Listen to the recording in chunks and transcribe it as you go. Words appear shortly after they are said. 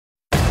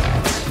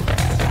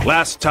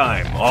Last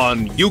time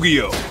on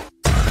Yu-Gi-Oh!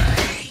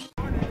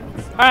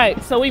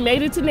 Alright, so we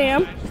made it to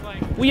NAAM.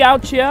 We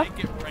out here.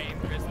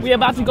 We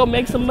about to go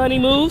make some money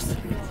moves.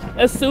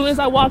 As soon as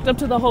I walked up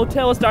to the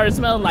hotel, it started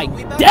smelling like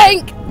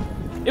dank.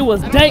 It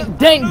was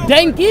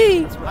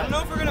danky. I don't know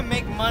if we're gonna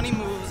make money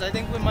moves. I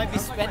think we might be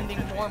spending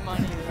more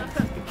money.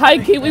 High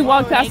key, we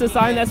walked past a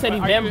sign that said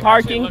event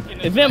parking.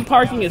 Event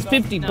parking is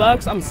 50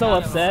 bucks. I'm so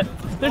upset.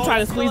 They're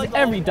trying to squeeze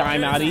every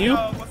dime out of you.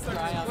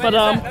 But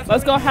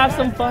let's go have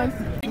some fun.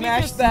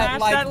 Smash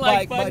that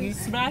like button.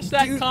 Smash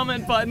that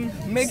comment button.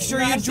 Make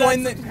sure you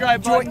join the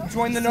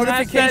join the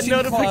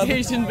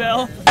notification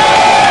bell.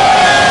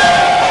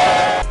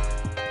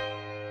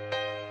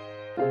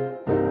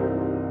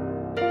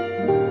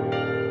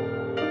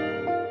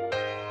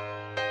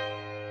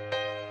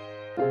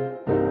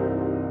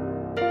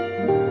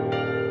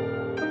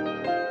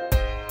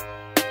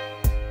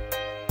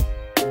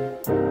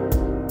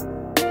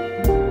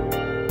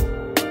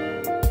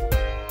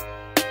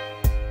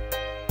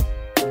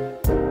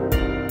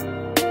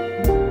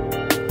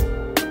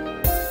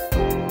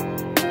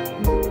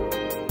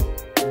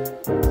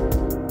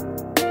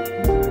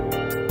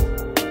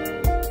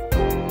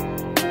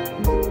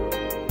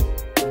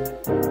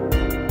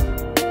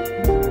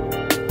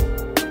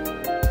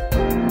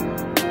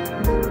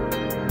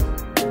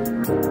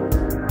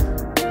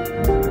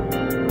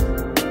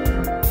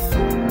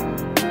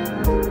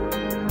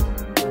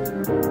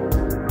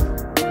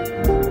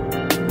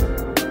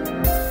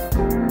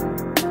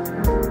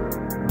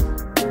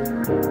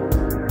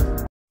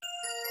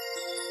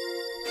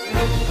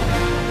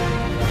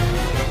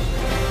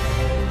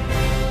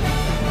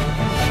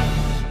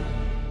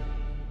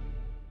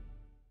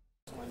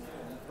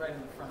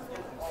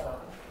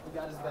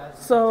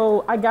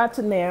 So I got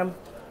to NAAM,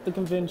 the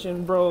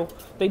convention, bro.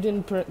 They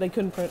couldn't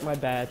print my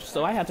badge,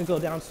 so I had to go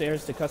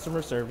downstairs to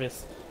customer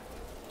service.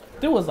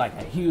 There was like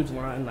a huge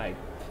line, like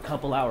a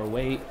couple hour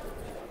wait.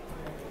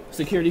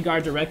 Security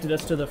guard directed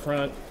us to the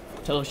front,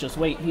 told us just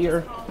wait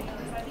here.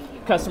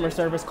 Customer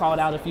service called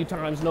out a few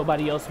times,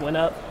 nobody else went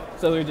up.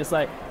 So we were just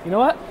like, you know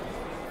what?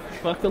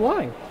 Fuck the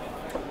line.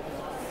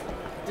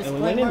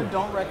 Disclaimer,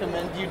 don't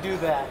recommend you do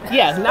that.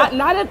 Yeah, not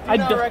at. I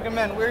don't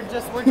recommend. We're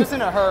just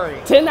in a hurry.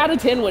 10 out of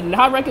 10 would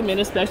not recommend,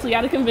 especially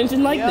at a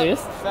convention like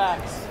this.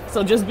 Facts.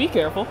 So just be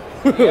careful.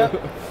 Yep. All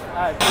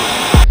right.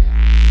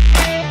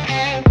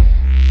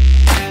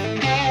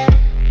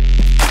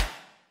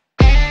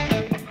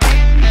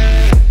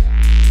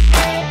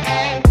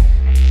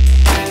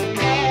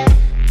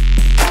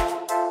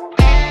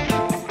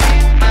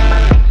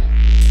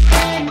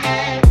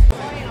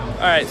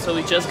 Alright, so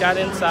we just got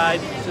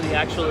inside to the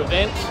actual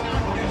event.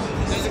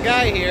 There's a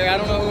guy here, I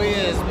don't know who he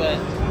is, but...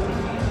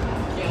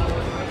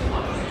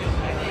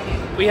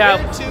 We have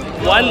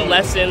one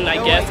lesson, I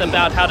guess,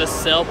 about how to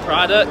sell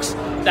products.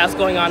 That's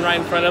going on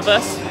right in front of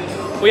us.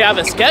 We have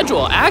a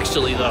schedule,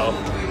 actually, though.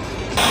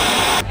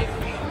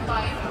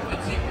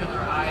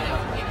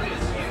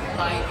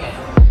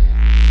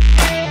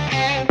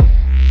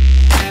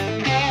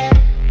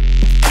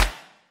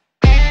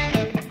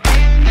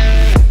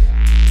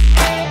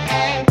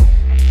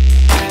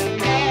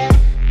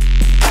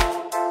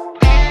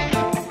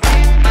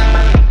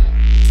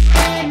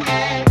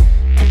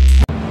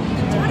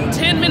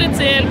 10 minutes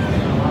in,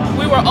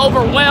 we were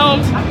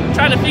overwhelmed,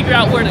 trying to figure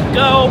out where to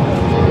go.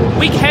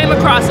 We came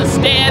across a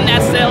stand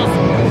that sells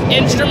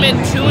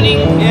instrument tuning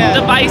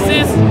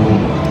devices.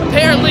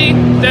 Apparently,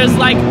 there's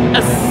like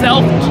a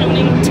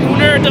self-tuning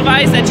tuner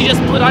device that you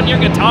just put on your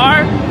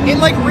guitar. It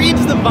like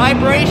reads the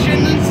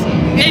vibrations.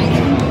 And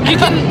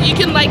you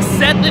can like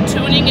set the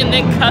tuning and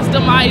then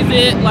customize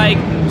it, like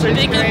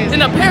ridiculous.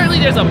 And apparently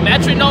there's a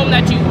metronome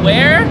that you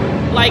wear,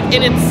 like,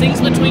 and it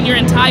syncs between your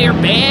entire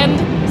band.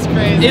 It's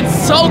crazy.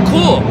 It's so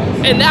cool.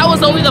 And that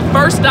was only the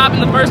first stop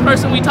and the first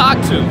person we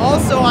talked to.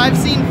 Also, I've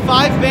seen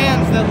 5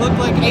 bands that look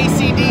like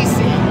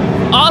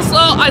AC/DC. Also,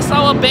 I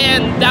saw a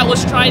band that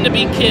was trying to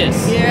be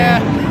Kiss. Yeah,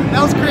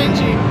 that was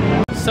cringy.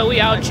 So we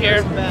out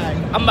here.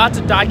 I'm about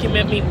to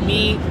document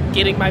me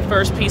getting my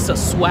first piece of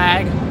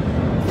swag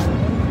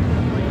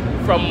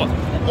from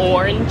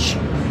Orange.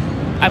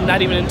 I'm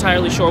not even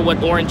entirely sure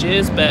what Orange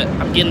is, but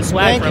I'm getting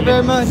swag from it. Thank you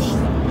very much.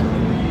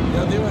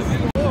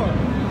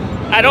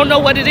 I don't know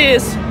what it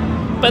is,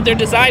 but their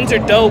designs are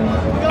dope.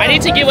 I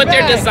need to get with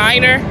their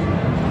designer.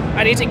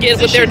 I need to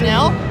get with their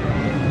Chanel?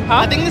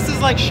 Huh? I think this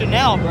is like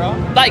Chanel, bro.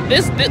 Like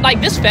this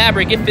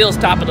fabric, it feels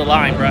top of the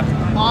line, bro.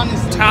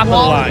 Honestly, top of the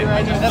line.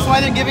 Right now. That's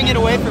why they're giving it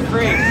away for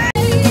free.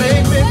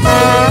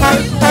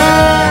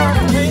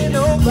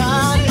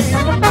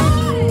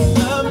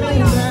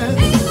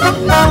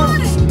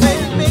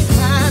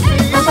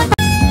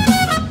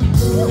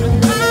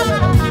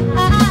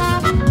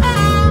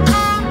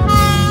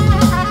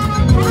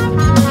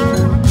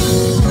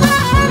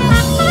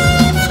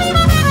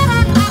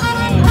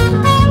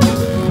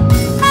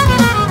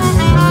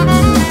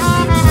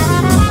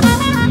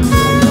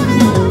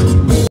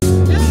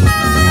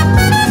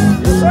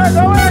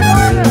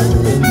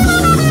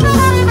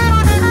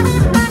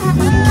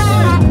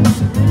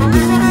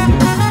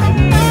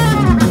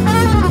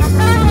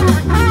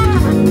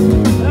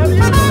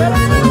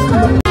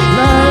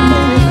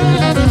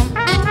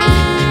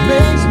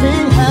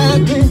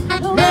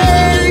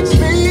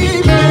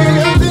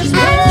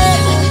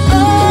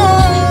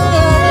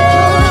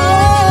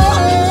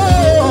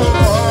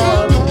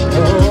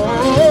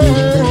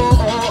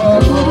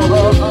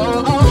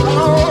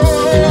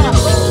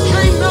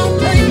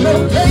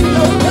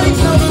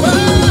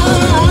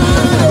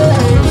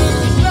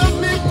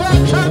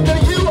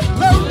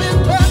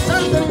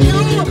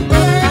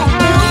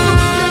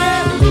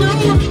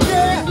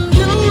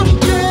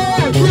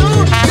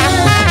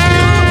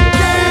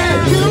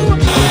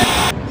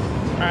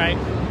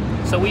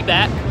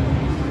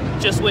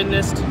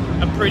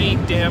 a pretty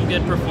damn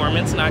good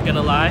performance, not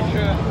gonna lie.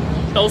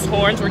 Sure. Those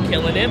horns were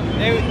killing it.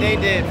 They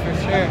did, for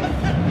sure.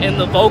 And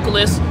the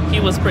vocalist, he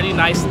was pretty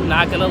nice,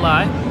 not gonna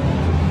lie.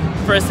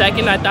 For a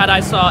second, I thought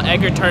I saw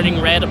Edgar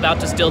turning red, about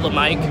to steal the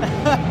mic.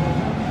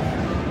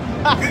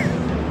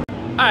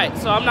 Alright,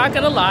 so I'm not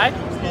gonna lie.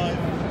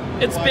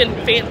 It's been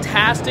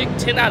fantastic,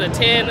 10 out of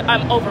 10.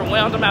 I'm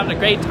overwhelmed, I'm having a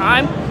great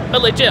time.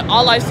 But legit,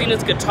 all I've seen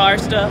is guitar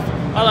stuff.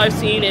 All I've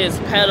seen is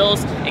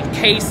pedals and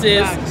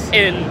cases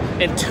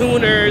and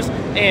tuners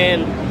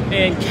and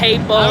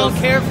cables. I don't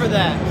care for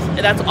that. And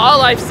that's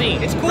all I've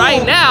seen. It's cool.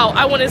 Right now,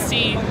 I want to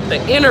see the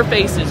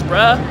interfaces,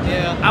 bruh.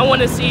 Yeah. I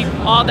want to see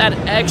all that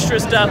extra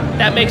stuff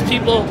that makes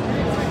people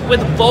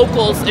with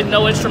vocals and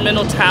no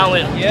instrumental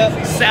talent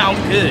sound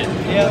good.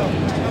 Yep.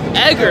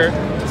 Edgar,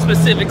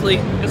 specifically,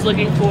 is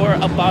looking for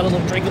a bottle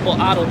of drinkable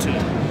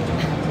auto-tune.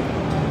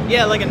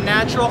 Yeah, like a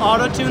natural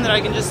auto-tune that I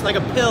can just, like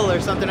a pill or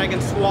something I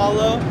can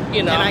swallow,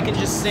 you know, and I can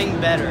just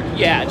sing better.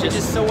 Yeah,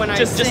 just so when I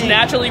sing, just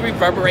naturally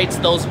reverberates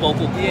those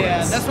vocal cords.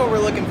 Yeah, that's what we're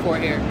looking for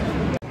here.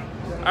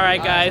 All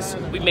right, guys,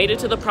 we made it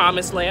to the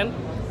promised land.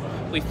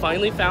 We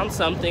finally found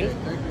something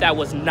that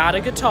was not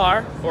a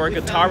guitar or a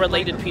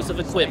guitar-related piece of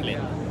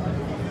equipment.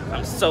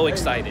 I'm so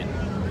excited.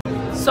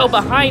 So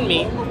behind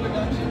me,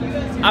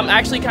 I'm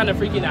actually kind of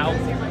freaking out.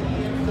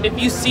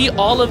 If you see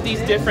all of these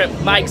different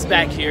mics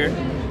back here,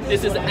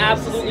 this is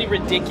absolutely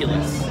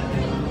ridiculous.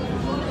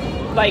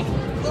 Like,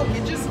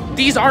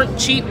 these aren't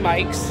cheap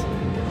mics.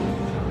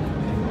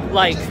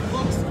 Like,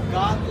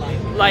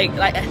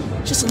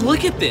 just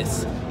look at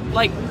this.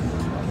 Like,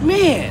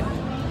 man,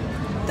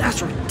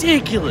 that's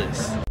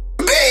ridiculous.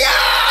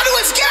 Beyond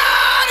what's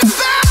God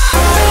is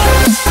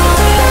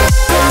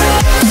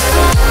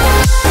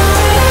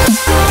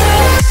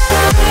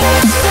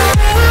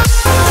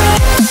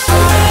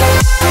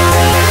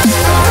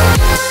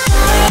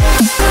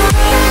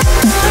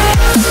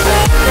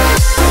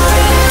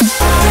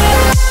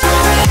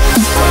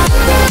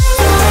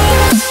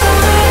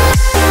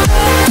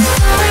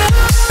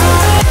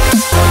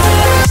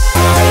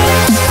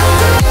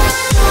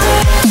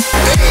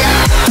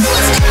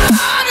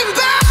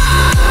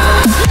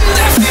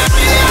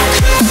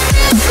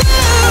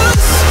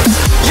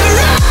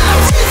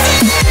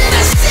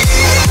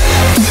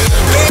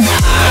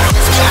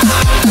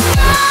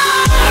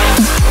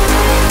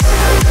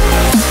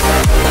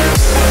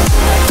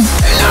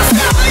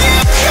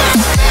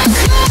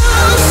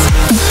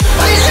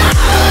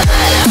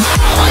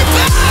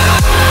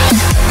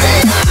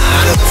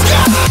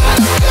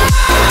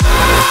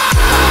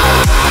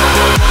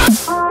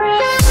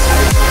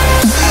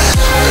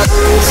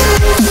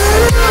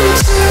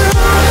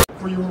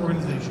for your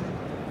organization.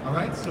 All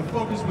right, so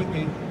focus with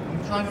me.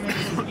 I'm trying to make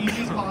this as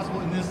easy as possible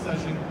in this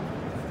session.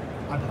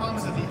 I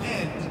promise at the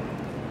end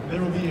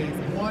there will be a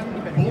one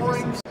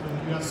boring.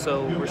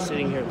 So we're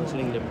sitting here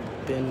listening to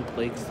Ben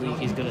Blakesley.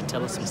 He's going to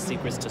tell us some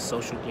secrets to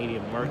social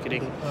media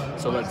marketing.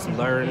 So let's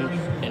learn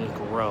and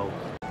grow.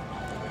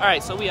 All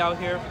right, so we out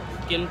here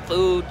getting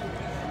food.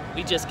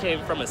 We just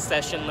came from a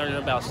session learning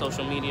about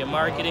social media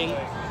marketing.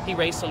 He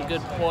raised some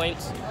good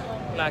points.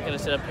 I'm not going to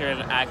sit up here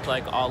and act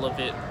like all of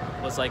it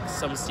was like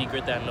some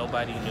secret that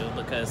nobody knew,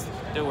 because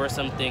there were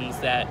some things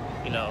that,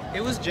 you know.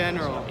 It was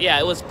general. Yeah,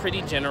 it was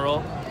pretty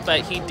general,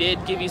 but he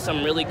did give you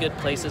some really good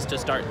places to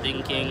start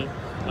thinking,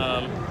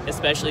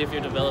 especially if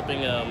you're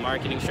developing a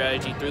marketing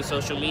strategy through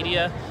social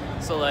media.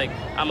 So like,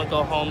 I'm gonna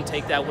go home,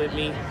 take that with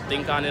me,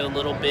 think on it a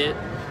little bit.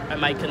 I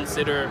might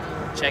consider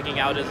checking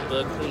out his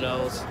book, who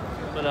knows.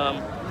 But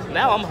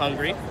now I'm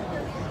hungry.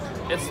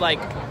 It's like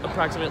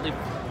approximately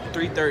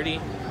 3:30.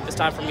 It's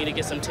time for me to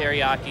get some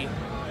teriyaki,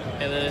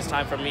 and then it's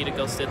time for me to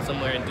go sit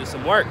somewhere and do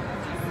some work.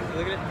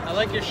 Look at it. I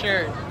like your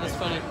shirt. That's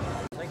funny.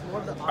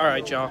 All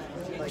right, y'all.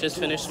 Just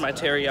finished my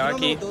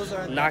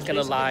teriyaki. Not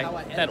gonna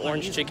lie, that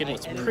orange chicken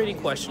was pretty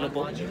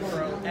questionable.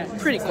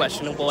 Pretty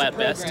questionable at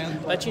best,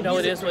 but you know,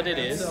 it is what it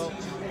is.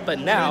 But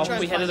now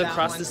we headed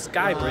across the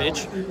Sky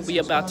Bridge. We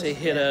about to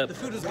hit a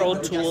Pro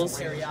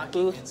Tools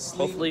booth.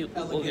 Hopefully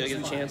we'll get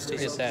a chance to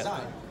hit that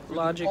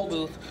Logic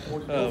booth.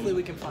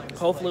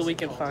 Hopefully we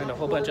can find a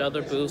whole bunch of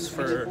other booths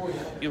for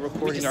you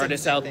recording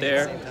artists out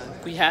there.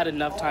 We had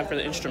enough time for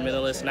the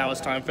instrumentalists. Now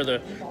it's time for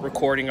the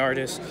recording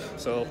artists.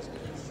 So,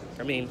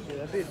 I mean,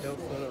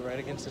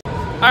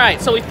 all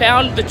right, so we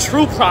found the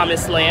true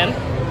promised land.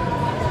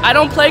 I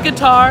don't play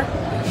guitar.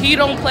 He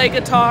don't play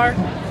guitar.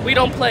 We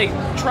don't play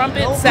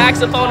trumpet,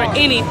 saxophone, or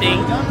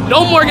anything.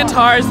 No more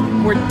guitars.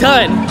 We're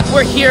done.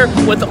 We're here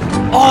with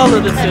all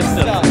of the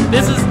systems.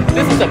 This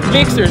is the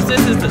mixers.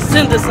 This is the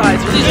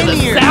synthesizers. These are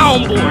the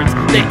soundboards.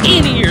 The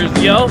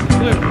in-ears, yo.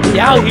 We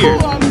out here.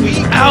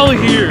 We out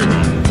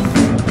here.